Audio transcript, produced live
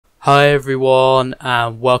Hi everyone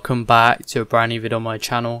and welcome back to a brand new video on my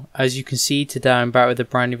channel. As you can see, today I'm back with a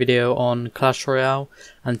brand new video on Clash Royale,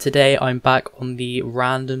 and today I'm back on the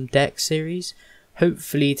random deck series.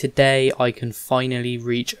 Hopefully today I can finally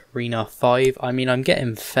reach Arena 5. I mean, I'm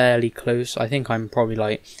getting fairly close. I think I'm probably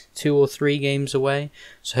like 2 or 3 games away,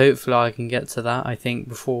 so hopefully I can get to that. I think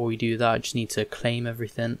before we do that I just need to claim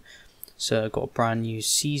everything. So I've got a brand new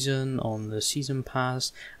season on the season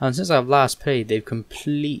pass, and since I've last played they've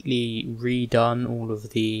completely redone all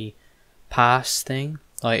of the pass thing.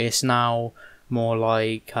 Like, it's now more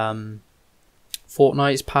like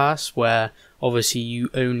Fortnite's pass, where obviously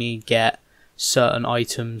you only get certain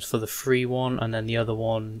items for the free one, and then the other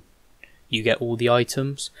one you get all the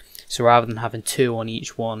items. So rather than having 2 on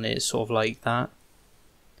each one, it's sort of like that.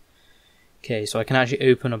 Okay, so I can actually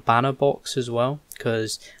open a banner box as well,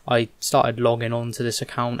 because I started logging on to this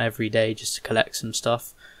account every day just to collect some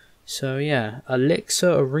stuff. So yeah,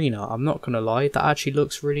 Elixir Arena, I'm not going to lie, that actually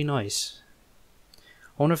looks really nice.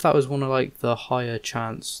 I wonder if that was one of like the higher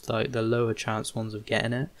chance, like the lower chance ones of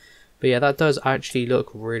getting it. But yeah, that does actually look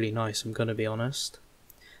really nice, I'm going to be honest.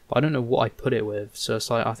 But I don't know what I put it with, so it's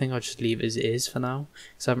like, I think I'll just leave it as it is for now,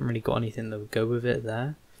 because I haven't really got anything that would go with it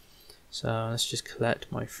there. So let's just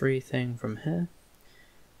collect my free thing from here.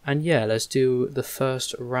 And yeah, let's do the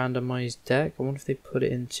first randomized deck. I wonder if they put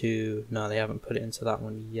it into... No, they haven't put it into that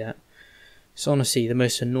one yet. It's honestly the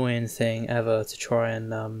most annoying thing ever to try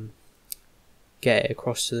and get it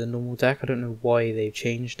across to the normal deck. I don't know why they've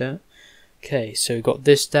changed it. Okay, so we've got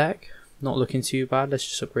this deck. Not looking too bad. Let's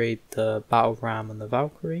just upgrade the Battle Ram and the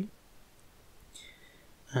Valkyrie.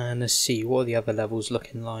 And let's see, what are the other levels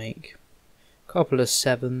looking like? Couple of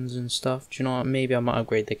 7s and stuff. Do you know what? Maybe I might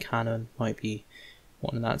upgrade the cannon. Might be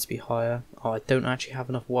wanting that to be higher. Oh, I don't actually have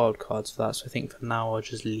enough wild cards for that, so I think for now I'll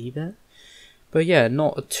just leave it. But yeah,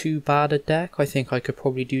 not too bad a deck. I think I could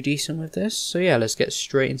probably do decent with this. So yeah, let's get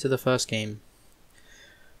straight into the first game.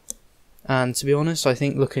 And to be honest, I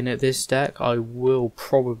think looking at this deck, I will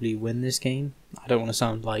probably win this game. I don't want to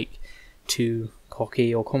sound like too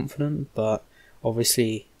cocky or confident, but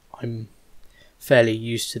obviously I'm fairly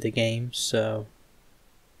used to the game, so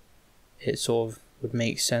it sort of would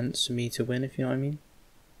make sense for me to win, if you know what I mean.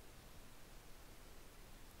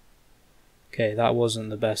 Okay, that wasn't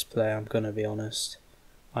the best play, I'm gonna be honest.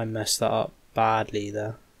 I messed that up badly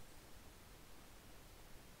there.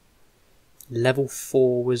 Level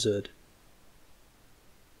 4 wizard.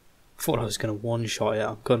 I thought I was gonna one-shot it,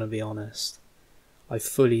 I'm gonna be honest. I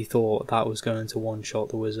fully thought that was going to one-shot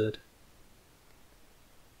the wizard.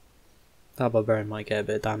 That barbarian might get a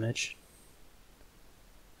bit of damage.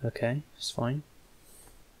 Okay, it's fine.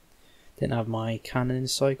 Didn't have my cannon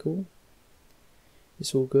cycle.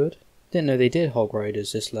 It's all good. Didn't know they did hog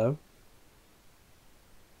riders this low.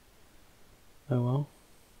 Oh well.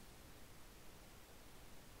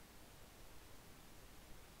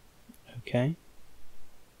 Okay.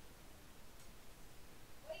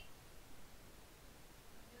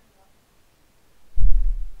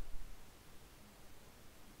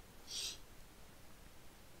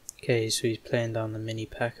 Okay, so he's playing down the mini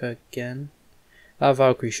P.E.K.K.A again. That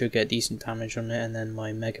Valkyrie should get decent damage on it, and then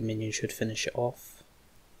my Mega Minion should finish it off.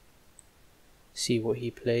 See what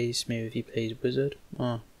he plays. Maybe if he plays Wizard.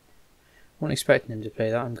 Oh, wasn't expecting him to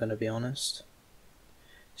play that, I'm going to be honest.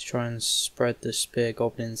 Let's try and spread the Spear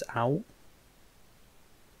Goblins out.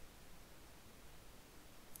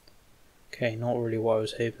 Okay, not really what I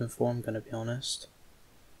was hoping for, I'm going to be honest.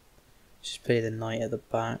 Just play the Knight at the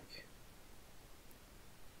back.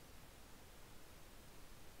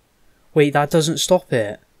 Wait, that doesn't stop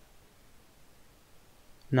it?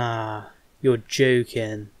 Nah, you're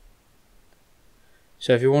joking.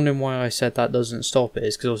 So if you're wondering why I said that doesn't stop it,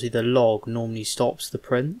 it's because obviously the log normally stops the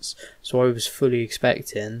prints. So I was fully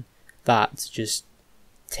expecting that to just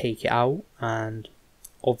take it out, and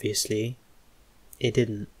obviously it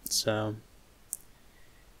didn't. So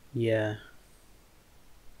yeah.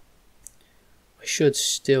 I should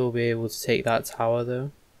still be able to take that tower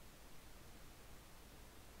though.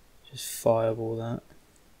 Just fireball that.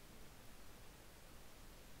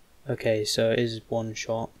 Okay, so it is one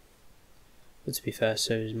shot. But to be fair,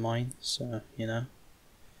 so is mine, so, you know.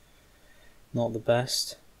 Not the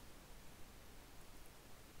best.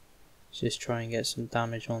 Just try and get some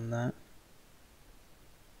damage on that.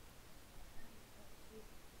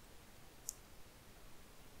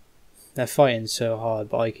 They're fighting so hard,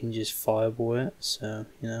 but I can just fireball it, so,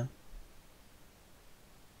 you know.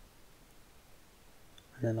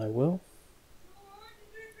 And then I will.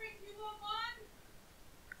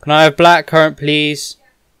 Can I have black currant, please?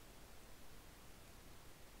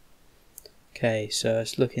 Okay, so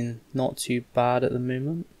it's looking not too bad at the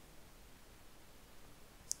moment.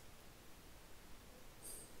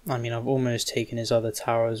 I mean, I've almost taken his other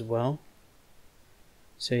tower as well.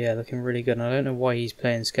 So yeah, looking really good. And I don't know why he's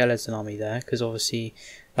playing Skeleton Army there, because obviously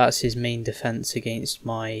that's his main defense against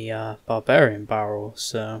my Barbarian Barrel,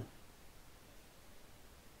 so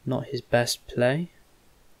not his best play.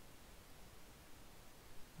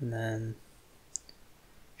 And then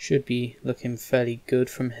should be looking fairly good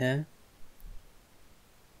from here.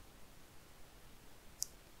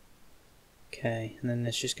 Okay, and then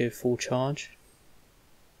let's just go full charge.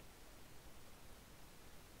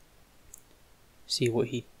 See what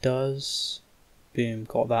he does. Boom,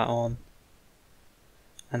 got that on.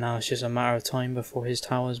 And now it's just a matter of time before his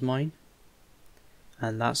tower's mine.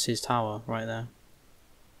 And that's his tower right there.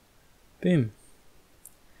 Boom.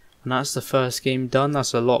 And that's the first game done.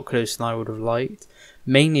 That's a lot closer than I would have liked.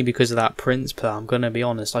 Mainly because of that Prince play. I'm going to be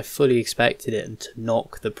honest, I fully expected it to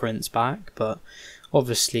knock the Prince back. But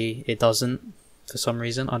obviously it doesn't for some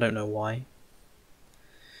reason. I don't know why.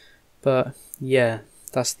 But yeah,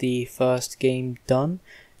 that's the first game done.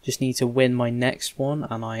 Just need to win my next one,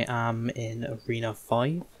 and I am in Arena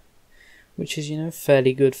 5, which is, you know,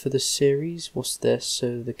 fairly good for the series. What's this?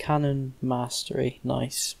 So the Cannon Mastery,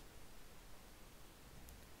 nice.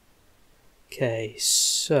 Okay,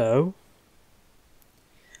 so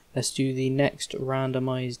let's do the next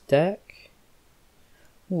randomized deck.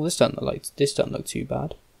 Oh, this doesn't look too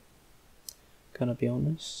bad. Gonna be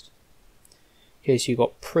honest. Okay, so you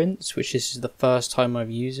got Prince, which this is the first time I'm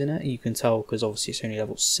using it. You can tell because obviously it's only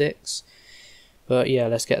level 6. But yeah,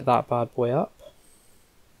 let's get that bad boy up.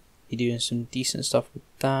 You're doing some decent stuff with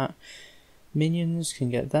that. Minions, can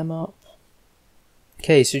get them up.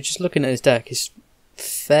 Okay, so just looking at this deck, it's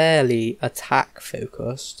fairly attack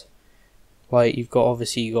focused. Like, you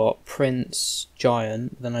got Prince,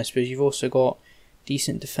 Giant, then I suppose you've also got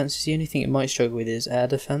decent defenses. The only thing it might struggle with is air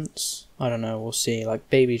defense. I don't know, we'll see. Like,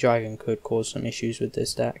 Baby Dragon could cause some issues with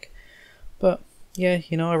this deck. But yeah,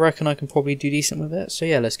 you know, I reckon I can probably do decent with it. So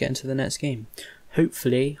yeah, let's get into the next game.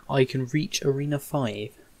 Hopefully I can reach Arena 5.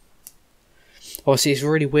 Obviously it's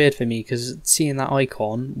really weird for me because seeing that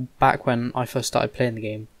icon back when I first started playing the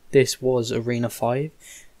game, this was Arena 5.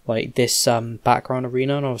 Like this background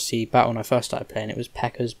arena, and obviously back when I first started playing it was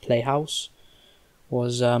Pekka's Playhouse.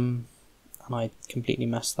 And I completely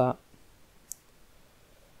messed that.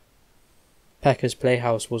 Pekka's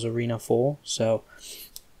Playhouse was Arena 4, so,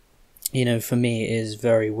 you know, for me it is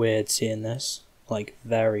very weird seeing this. Like,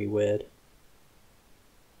 very weird.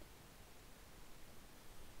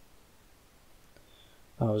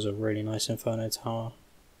 That was a really nice Inferno Tower.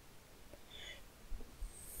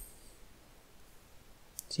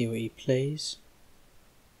 See what he plays.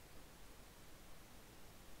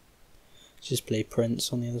 Just play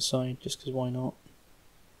Prince on the other side, just because why not?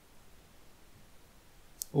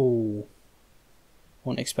 Ooh.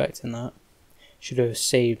 Wasn't expecting that. Should have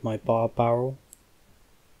saved my barrel.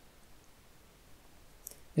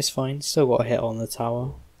 It's fine, still got a hit on the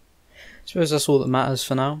tower. I suppose that's all that matters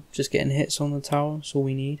for now. Just getting hits on the tower, that's all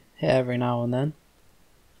we need. Hit every now and then.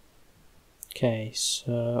 Okay,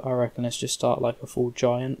 so I reckon let's just start like a full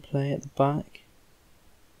Giant play at the back.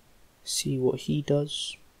 See what he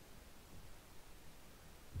does.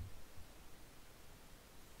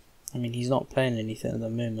 I mean, he's not playing anything at the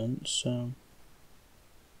moment, so...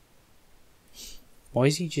 Why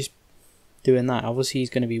is he just doing that? Obviously he's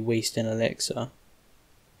going to be wasting elixir.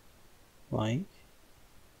 Like...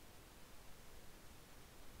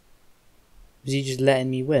 Is he just letting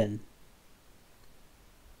me win?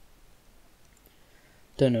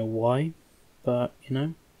 Don't know why, but, you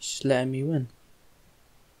know, he's just letting me win.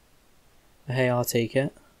 Hey, I'll take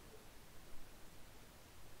it.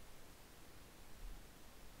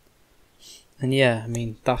 And yeah, I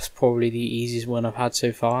mean, that's probably the easiest one I've had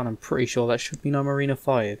so far, and I'm pretty sure that should be on Arena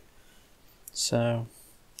 5. So,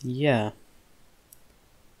 yeah.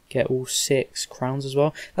 Get all 6 crowns as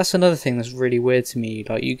well. That's another thing that's really weird to me.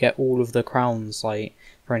 Like, you get all of the crowns, like,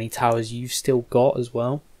 for any towers you've still got as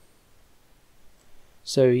well.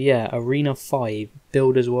 So, yeah, Arena 5,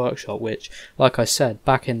 Builder's Workshop, which, like I said,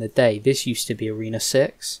 back in the day, this used to be Arena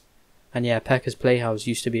 6. And yeah, Pekka's Playhouse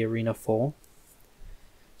used to be Arena 4.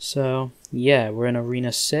 So, yeah, we're in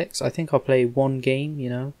Arena 6. I think I'll play one game, you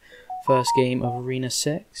know. First game of Arena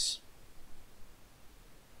 6.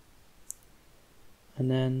 And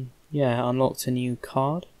then, yeah, unlocked a new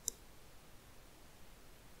card.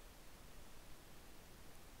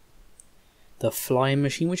 The Flying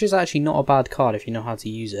Machine, which is actually not a bad card if you know how to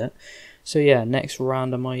use it. So, yeah, next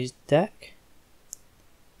randomized deck.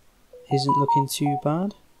 Isn't looking too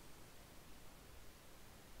bad.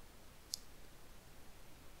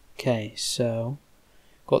 Okay, so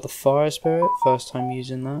got the Fire Spirit, first time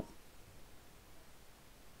using that.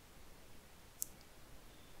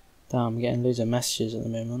 Damn, I'm getting loads of messages at the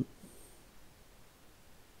moment.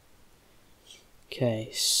 Okay,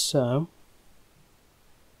 so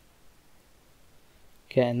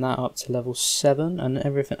getting that up to level 7, and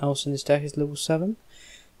everything else in this deck is level 7.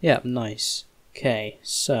 Yeah, nice. Okay,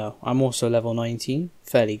 so I'm also level 19,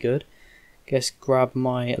 fairly good. Guess grab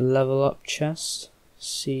my level up chest.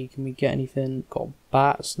 See, can we get anything? Got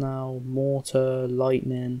bats now, mortar,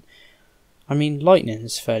 lightning. I mean,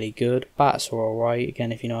 lightning's fairly good. Bats are alright,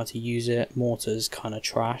 again, if you know how to use it. Mortar's kind of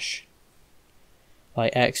trash.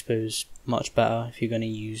 Like, Expo's much better if you're going to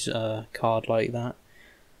use a card like that.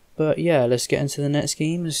 But yeah, let's get into the next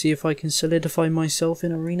game and see if I can solidify myself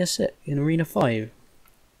in Arena 5.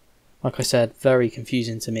 Like I said, very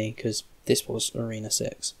confusing to me because this was Arena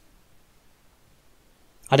 6.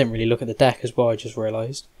 I didn't really look at the deck as well, I just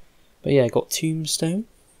realised. But yeah, I got Tombstone.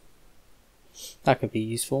 That could be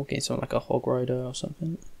useful, getting something like a Hog Rider or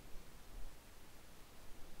something.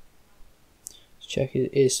 Let's check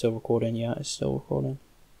it is still recording. Yeah, it's still recording.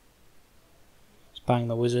 Let's bang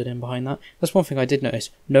the wizard in behind that. That's one thing I did notice.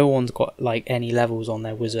 No one's got like any levels on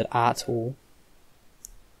their wizard at all.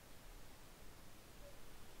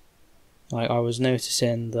 Like I was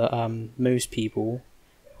noticing that most people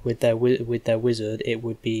with their wizard, it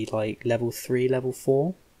would be like level 3, level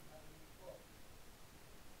 4.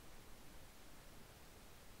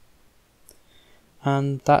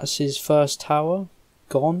 And that's his first tower,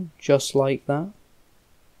 gone, just like that.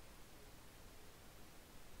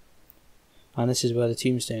 And this is where the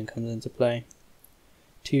tombstone comes into play.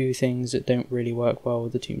 Two things that don't really work well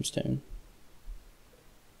with the tombstone.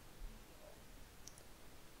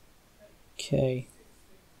 Okay.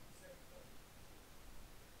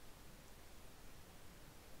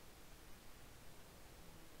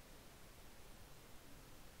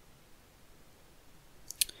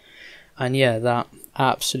 And yeah, that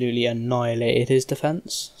absolutely annihilated his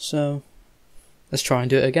defense. So let's try and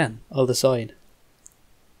do it again. Other side.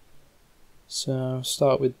 So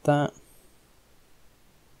start with that.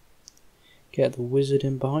 Get the wizard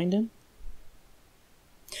in behind him.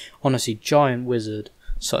 Honestly, giant wizard,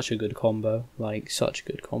 such a good combo. Like, such a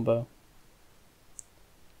good combo.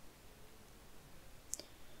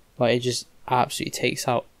 Like, it just absolutely takes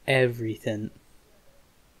out everything.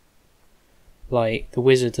 Like, the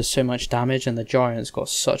wizard does so much damage and the giant's got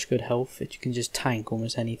such good health that you can just tank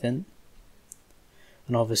almost anything.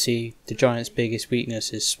 And obviously, the giant's biggest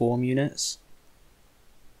weakness is swarm units.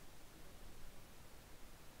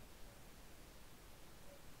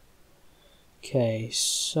 Okay,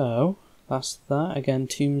 so that's that. Again,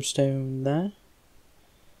 tombstone there.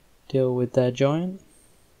 Deal with their giant.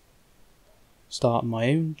 Start my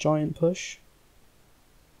own giant push.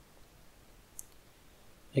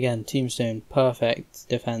 Again, tombstone, perfect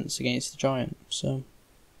defense against the giant. So,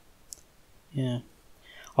 yeah.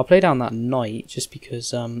 I'll play down that knight just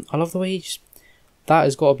because I love the way he just... That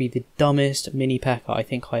has got to be the dumbest mini P.E.K.K.A I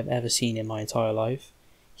think I've ever seen in my entire life.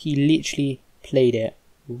 He literally played it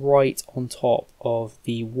right on top of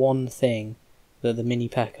the one thing that the mini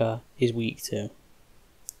P.E.K.K.A is weak to.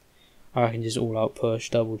 I reckon just all out push,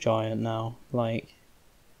 double giant now. Like,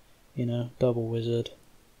 you know, double wizard.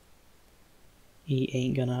 He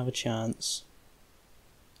ain't gonna have a chance.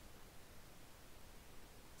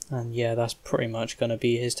 And yeah, that's pretty much gonna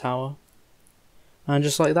be his tower. And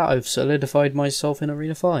just like that, I've solidified myself in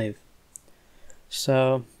Arena 5.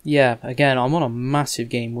 So yeah, again, I'm on a massive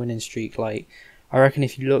game winning streak. Like, I reckon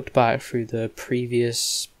if you looked back through the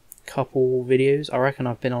previous couple videos, I reckon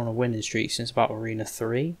I've been on a winning streak since about Arena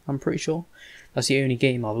 3, I'm pretty sure. That's the only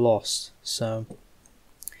game I've lost. So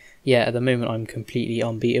yeah, at the moment I'm completely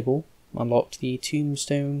unbeatable. Unlocked the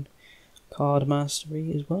tombstone card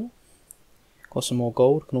mastery as well. Got some more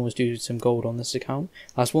gold. Can always do some gold on this account.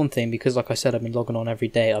 That's one thing, because like I said, I've been logging on every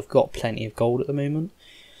day. I've got plenty of gold at the moment.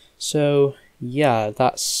 So yeah,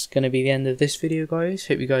 that's going to be the end of this video, guys.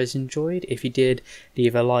 Hope you guys enjoyed. If you did,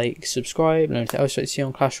 leave a like, subscribe, and anything else you'd like to see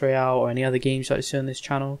on Clash Royale or any other games you'd like to see on this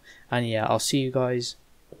channel. And yeah, I'll see you guys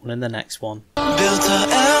all in the next one. Built an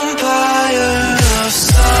empire of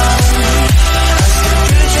sound, as the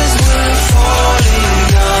bridges were falling.